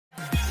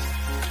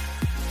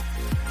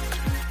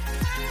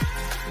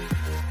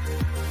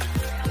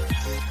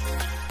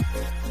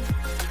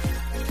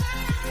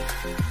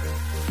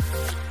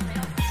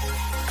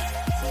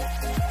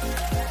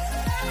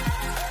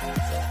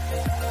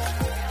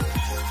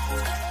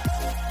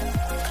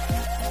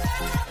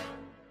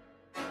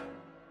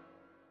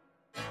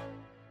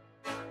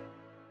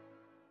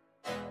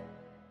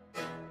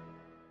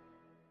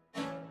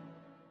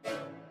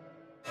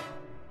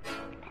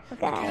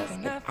guys,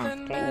 good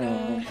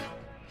afternoon.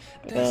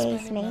 Today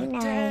is May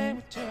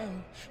 9. Can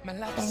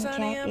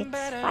check it's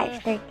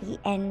 5:30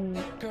 and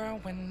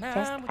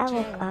just I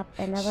woke up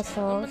and I was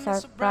so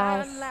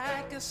surprised.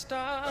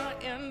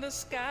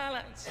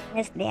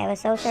 Yesterday I was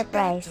so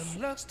surprised.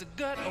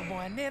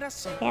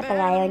 Kaya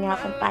pala ayaw niya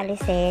akong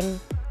palisin.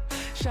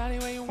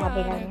 Sabi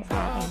lang niya sa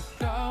akin,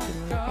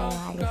 hindi tayo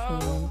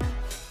alisin.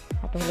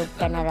 Matulog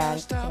ka na lang.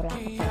 So wala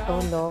ko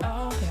patulog.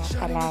 Kaya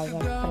pala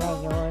yan pala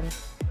yun.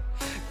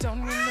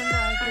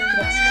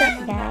 Let's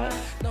check guys.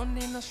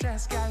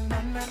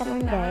 Come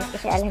on guys,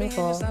 kasi alam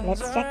ko,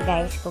 let's check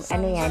guys kung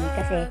ano yan,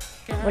 kasi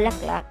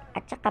bulaklak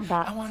at saka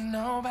box.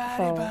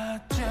 So,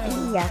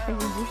 Alliyah,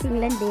 pagigising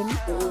lang din.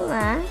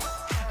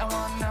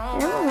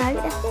 Alam mo nga,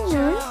 good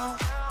afternoon.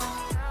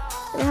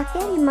 Sa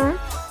hotel, ma.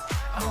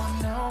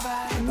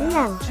 Ano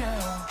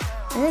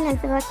lang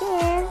sa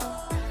hotel.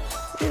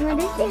 Hindi mo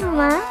dising,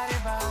 ma.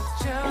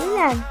 Ano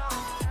lang.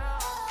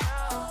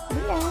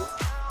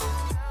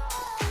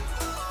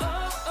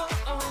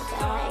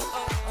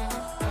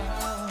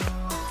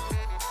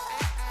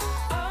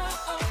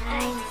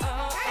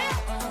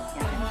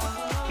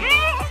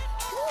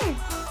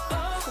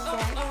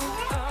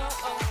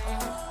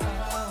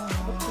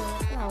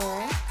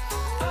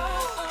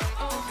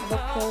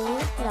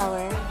 Boquet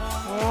flower,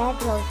 red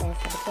roses,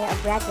 a bouquet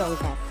of red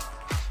roses.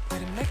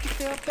 Would it make you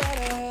feel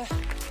better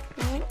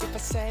if I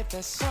say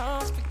the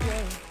songs for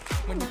you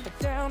when you put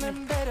down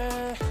and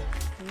better?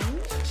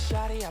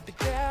 Shawty, I'll be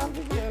there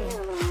for you.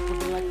 We'll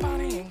be like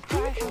Bonnie and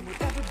Clyde, how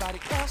with everybody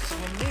else, you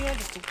and me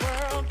against the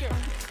world, girl.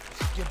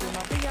 You'll be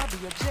my B, I'll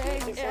be your J,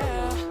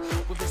 yeah.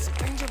 We'll be so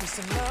dangerous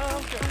in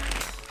love, girl.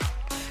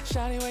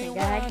 Shawty, where you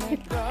wanna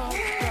go?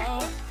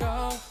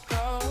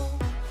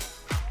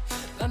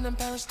 London,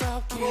 Paris,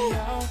 Tokyo,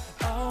 oh,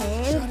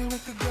 shawty, we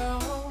could go.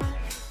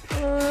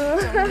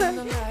 Don't need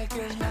no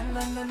likers, na.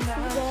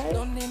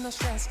 Don't need no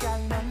stress, got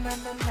na.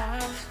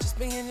 Just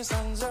be in your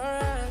songs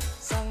alright,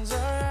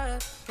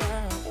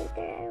 girl.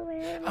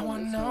 I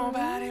want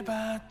nobody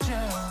but you.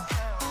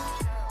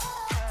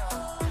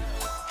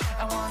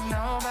 I want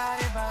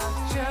nobody but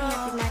you.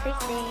 Happy Mother's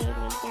Day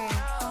later.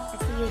 I'll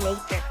see you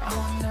later. I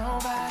want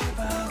nobody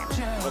but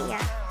you.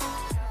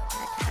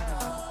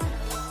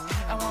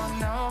 I want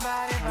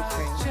nobody but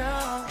you.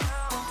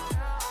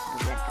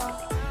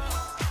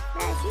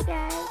 Love you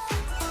guys.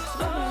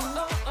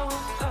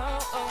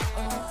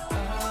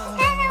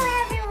 Hello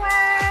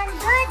everyone!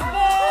 Good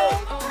day!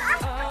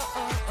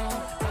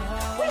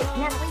 Wait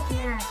na.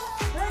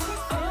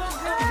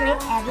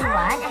 Great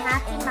everyone, a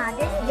happy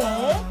Mother's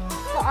Day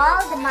to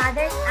all the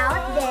mothers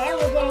out there,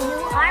 whether you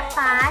are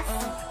past,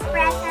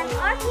 present,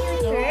 or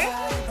future.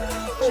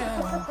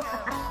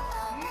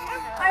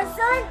 Or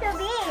soon to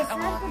be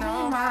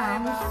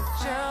moms.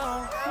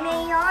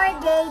 May your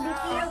day be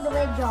filled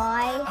with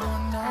joy,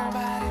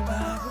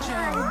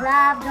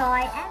 love,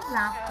 joy, and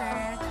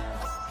laughter.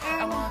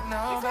 And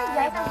listen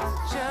guys, I want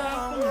to share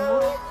to you.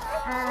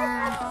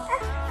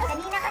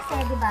 Kanina kasi,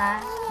 di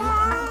ba,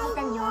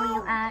 makikita nyo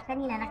yung,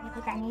 kanina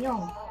nakikita nyo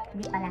yung,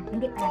 hindi pala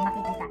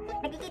makikita.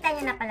 Nakikita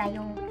nyo na pala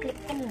yung clip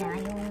kanina,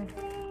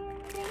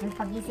 yung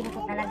pagising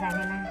ko talaga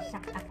na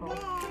na-shock ako.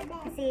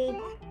 Kasi,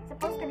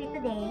 supposed to be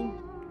today,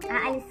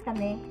 aalis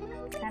kami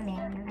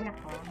ng anak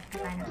ko,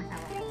 saka ng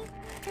asawa ko.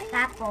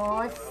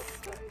 Tapos,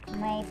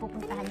 may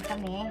pupuntahan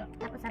kami.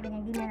 Tapos sabi niya,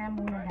 hindi na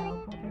muna daw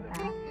pupunta.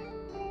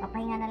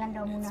 Papahinga na lang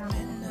daw muna ako.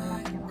 Wala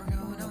pa daw ako.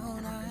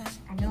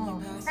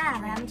 Basta,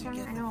 marami siyang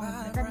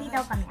gabi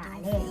daw kami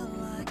aalis.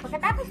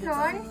 Pagkatapos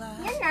nun,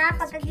 yun na,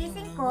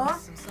 pagkagising ko,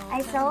 I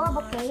saw a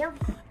bouquet of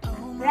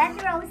red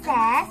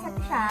roses.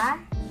 Ito siya.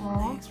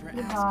 Oh,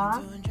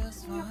 diba?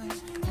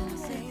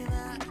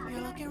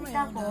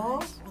 Nakikita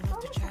ko.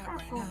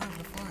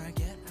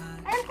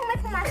 Alam ko may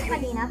pumasok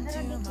kanina, pero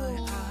di ko.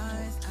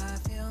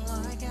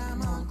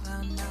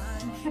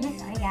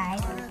 Sorry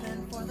guys.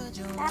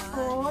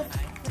 Tapos,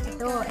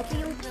 ito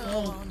yung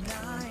cake.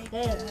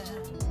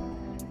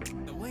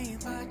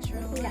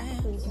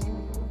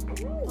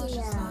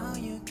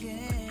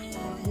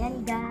 Yan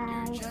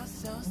guys.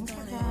 Gusto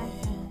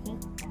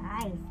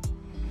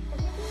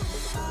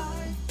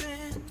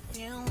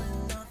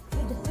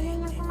na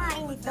niyang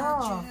kumain ito.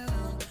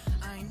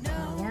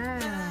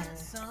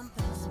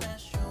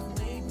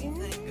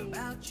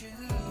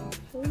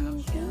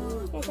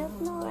 I don't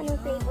know anong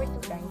flavor to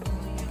guys.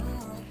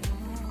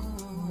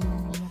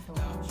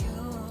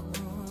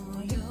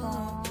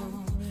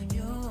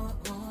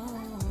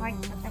 Hard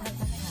pa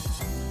talaga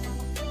siya.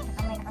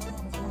 Saka may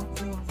nakapagpapos lang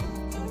siya.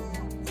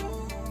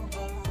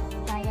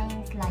 Sayang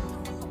yung slice.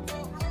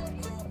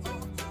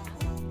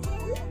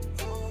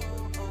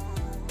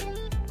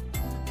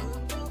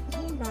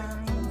 Hey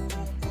guys.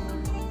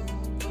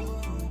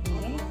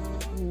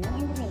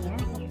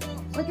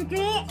 What's the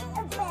tree?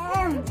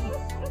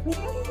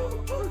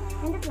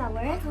 And the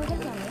flowers? What the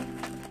flowers?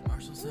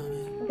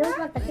 You don't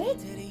want the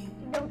cake?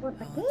 You don't want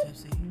the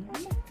cake?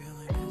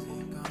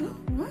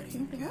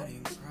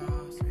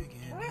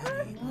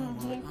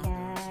 Here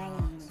guys.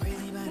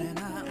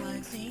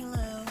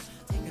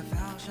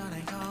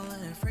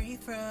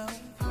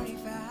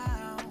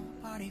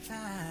 party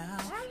foul.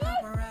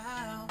 Help her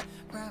out,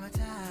 grab a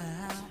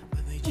towel.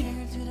 But they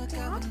cheered to the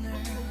governor.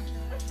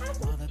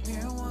 While the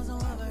beer was a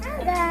lover.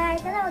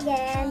 Guys, hello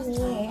again.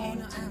 Here.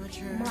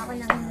 Buha ko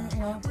ng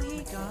ano.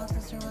 We got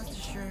this rest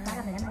assured.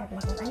 Para ba naman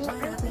natin kung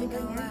ano yung flavor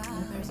niya.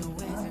 There's a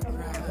way to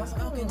cry.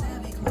 Smoking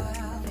heavy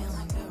cloud,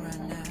 feeling good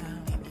right now.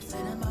 People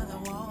sitting by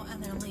the wall and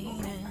they're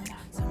leaning.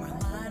 Somewhere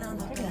lying on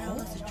the bed,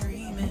 lucid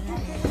dreaming.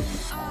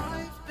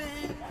 I've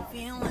been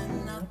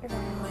feeling nothing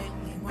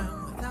lately when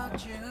without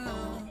you.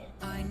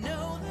 I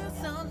know there's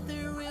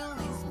something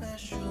really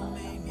special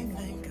made me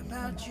think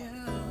about you,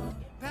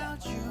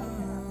 about you,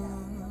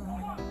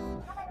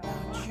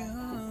 about you.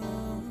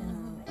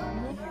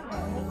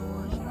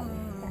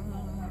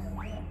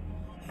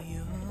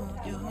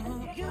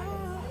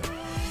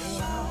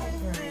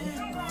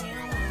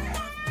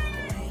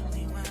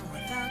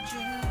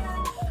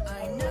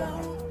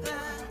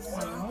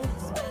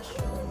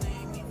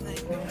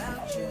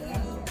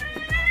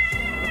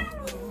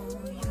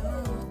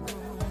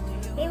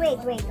 Hey,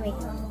 wait.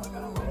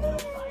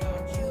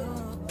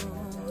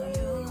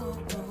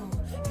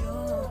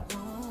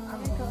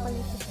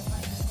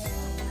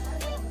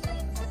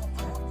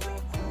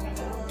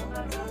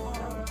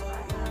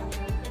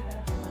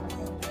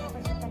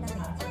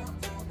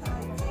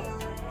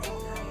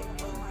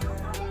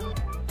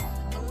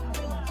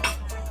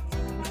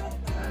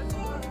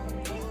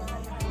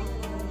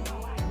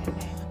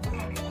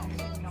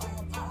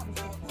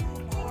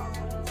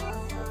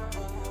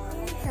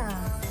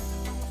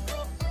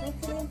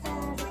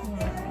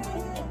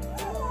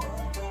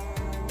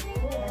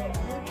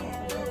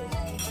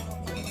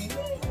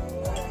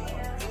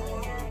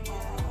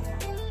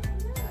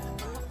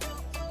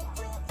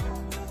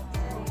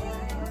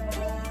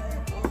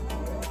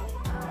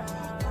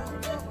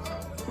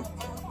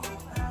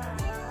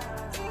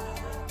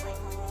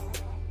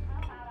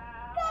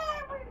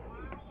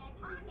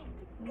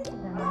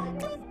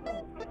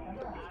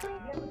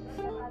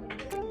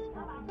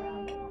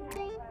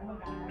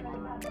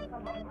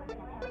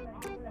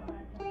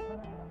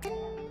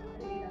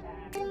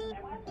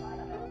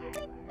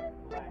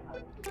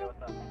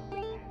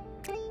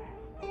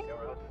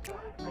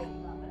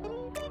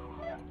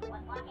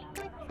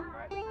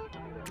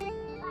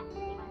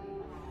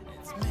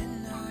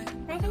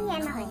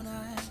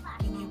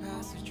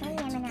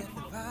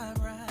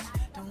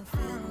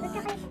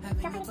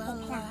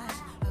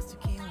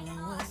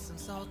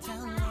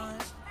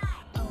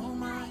 Oh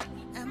my,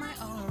 am I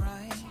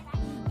alright?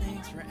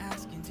 Thanks for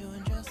asking,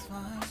 doing just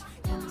fine.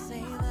 Can I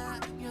say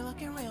that you're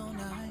looking real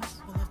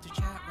nice? We'll have to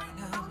chat right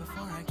now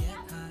before I get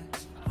high.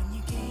 When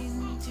you gaze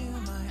into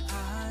my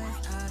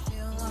eyes, I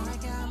feel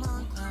like I'm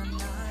on cloud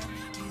nine.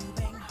 You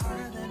bang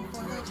harder than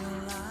 4th of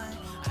July.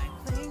 I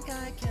think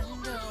I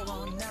can go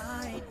all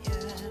night,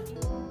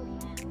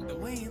 yeah. The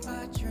way you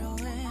bite your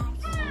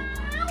lips,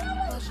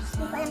 push it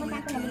slowly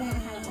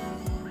again.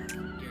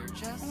 You're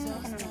just so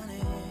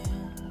stunning.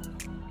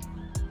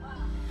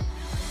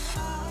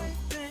 I've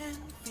been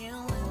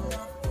feeling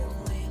nothing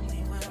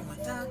lately when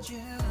without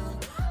you.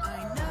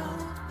 I know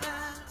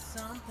that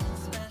something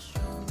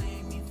special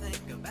made me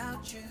think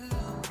about you.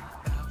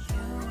 About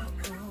you,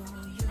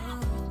 you, you,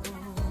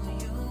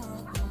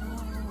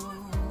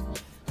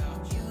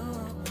 about you,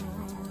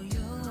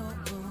 you.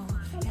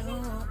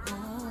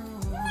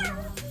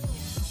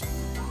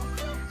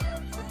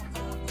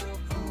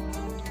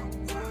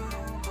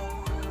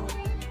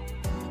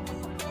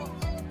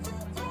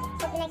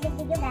 Hope you like this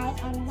video, guys,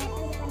 and like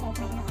this one,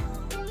 guys,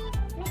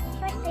 may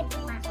short clip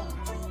pa ako.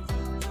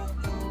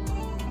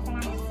 Salamat sa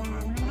mga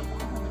nakikita ko.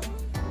 Hope you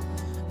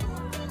like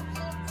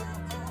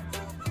this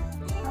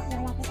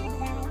video,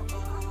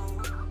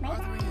 guys.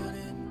 Bye-bye.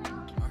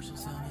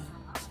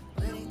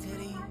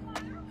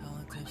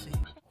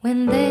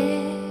 When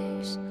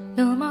there's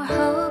no more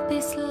hope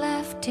is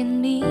left in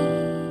me,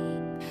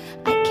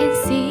 I can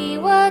see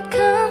what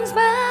comes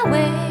my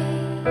way,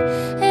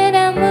 and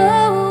I'm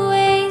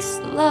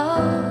always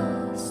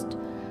lost.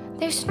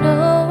 There's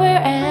nowhere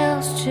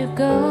else to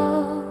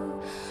go.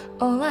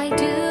 All I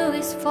do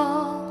is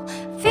fall.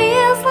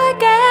 Feels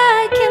like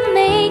I can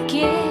make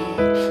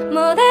it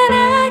more than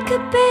I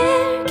could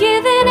bear.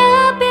 Giving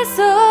up is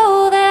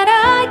all that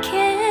I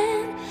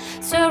can.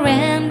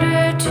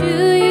 Surrender to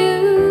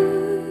you.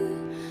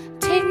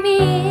 Take me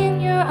in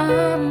your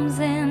arms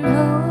and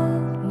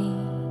hold me.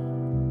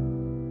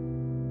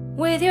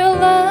 With your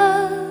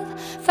love,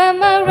 find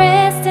my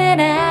rest,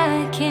 and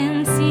I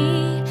can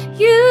see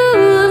you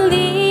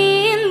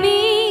lead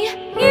me.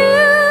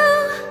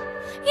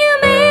 You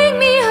make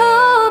me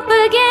hope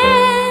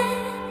again.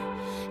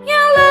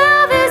 Your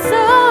love is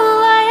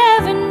all I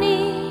ever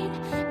need.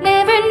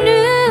 Never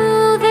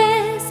knew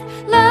this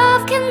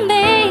love can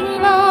make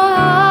my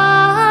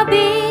heart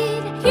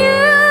beat. You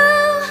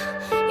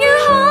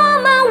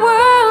hold my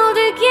world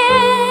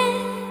again.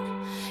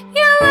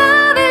 Your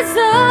love is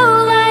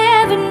all I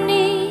ever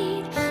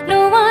need.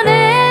 No one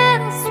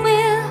else will.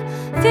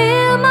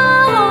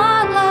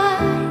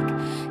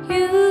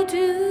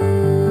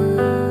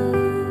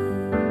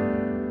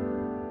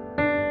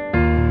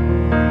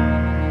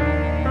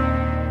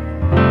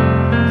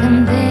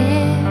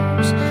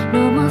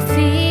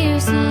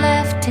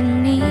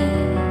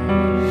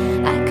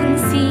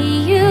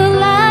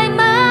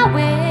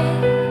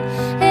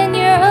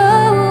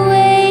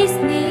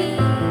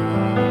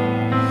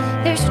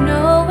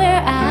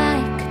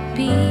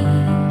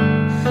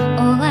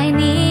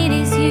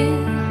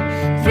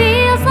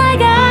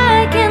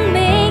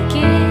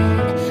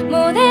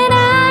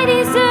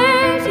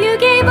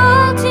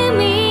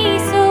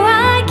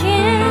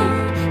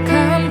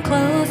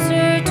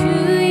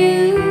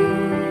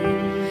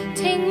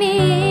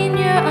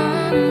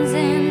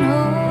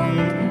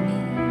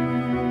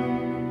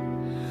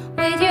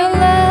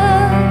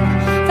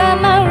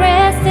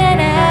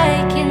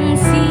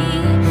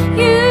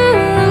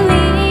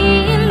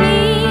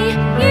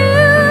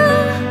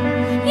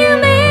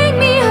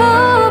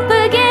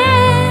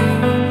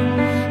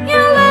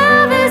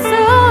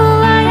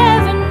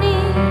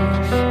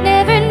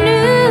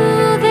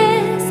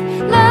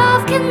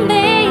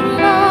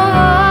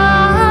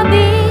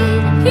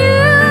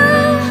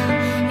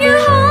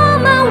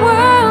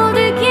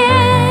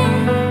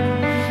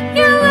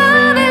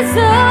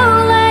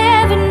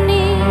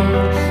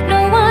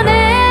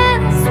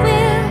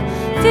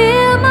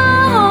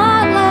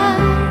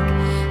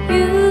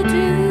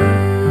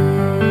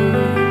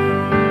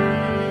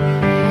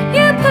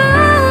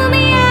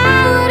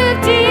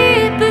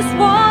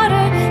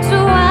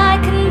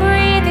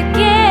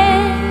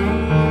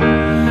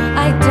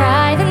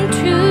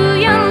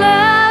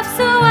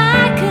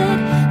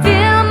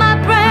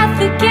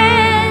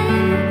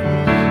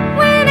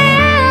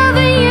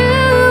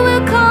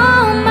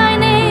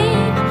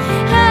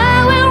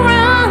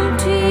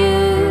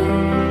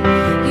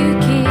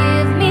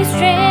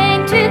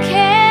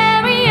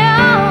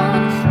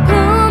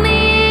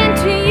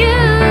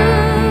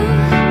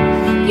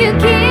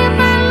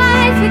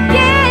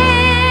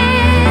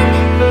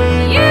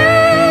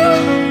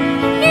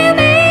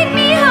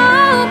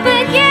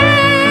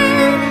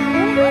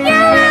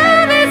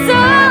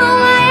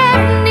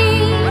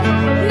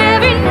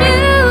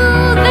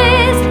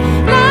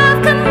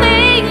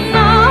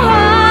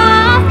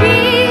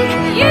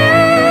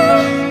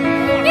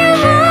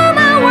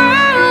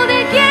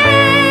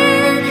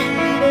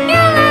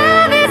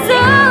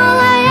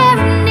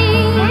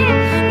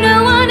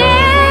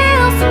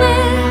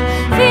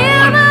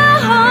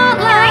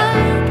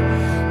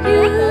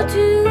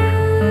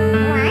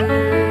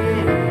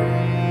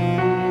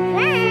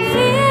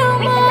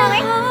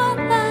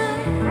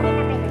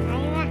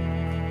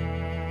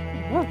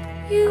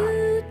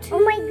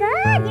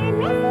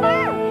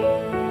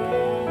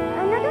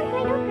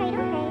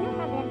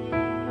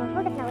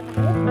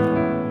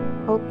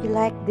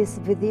 this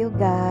video,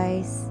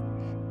 guys.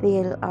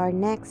 Till our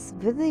next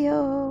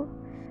video.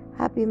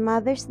 Happy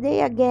Mother's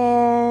Day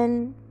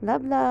again.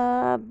 Love,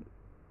 love.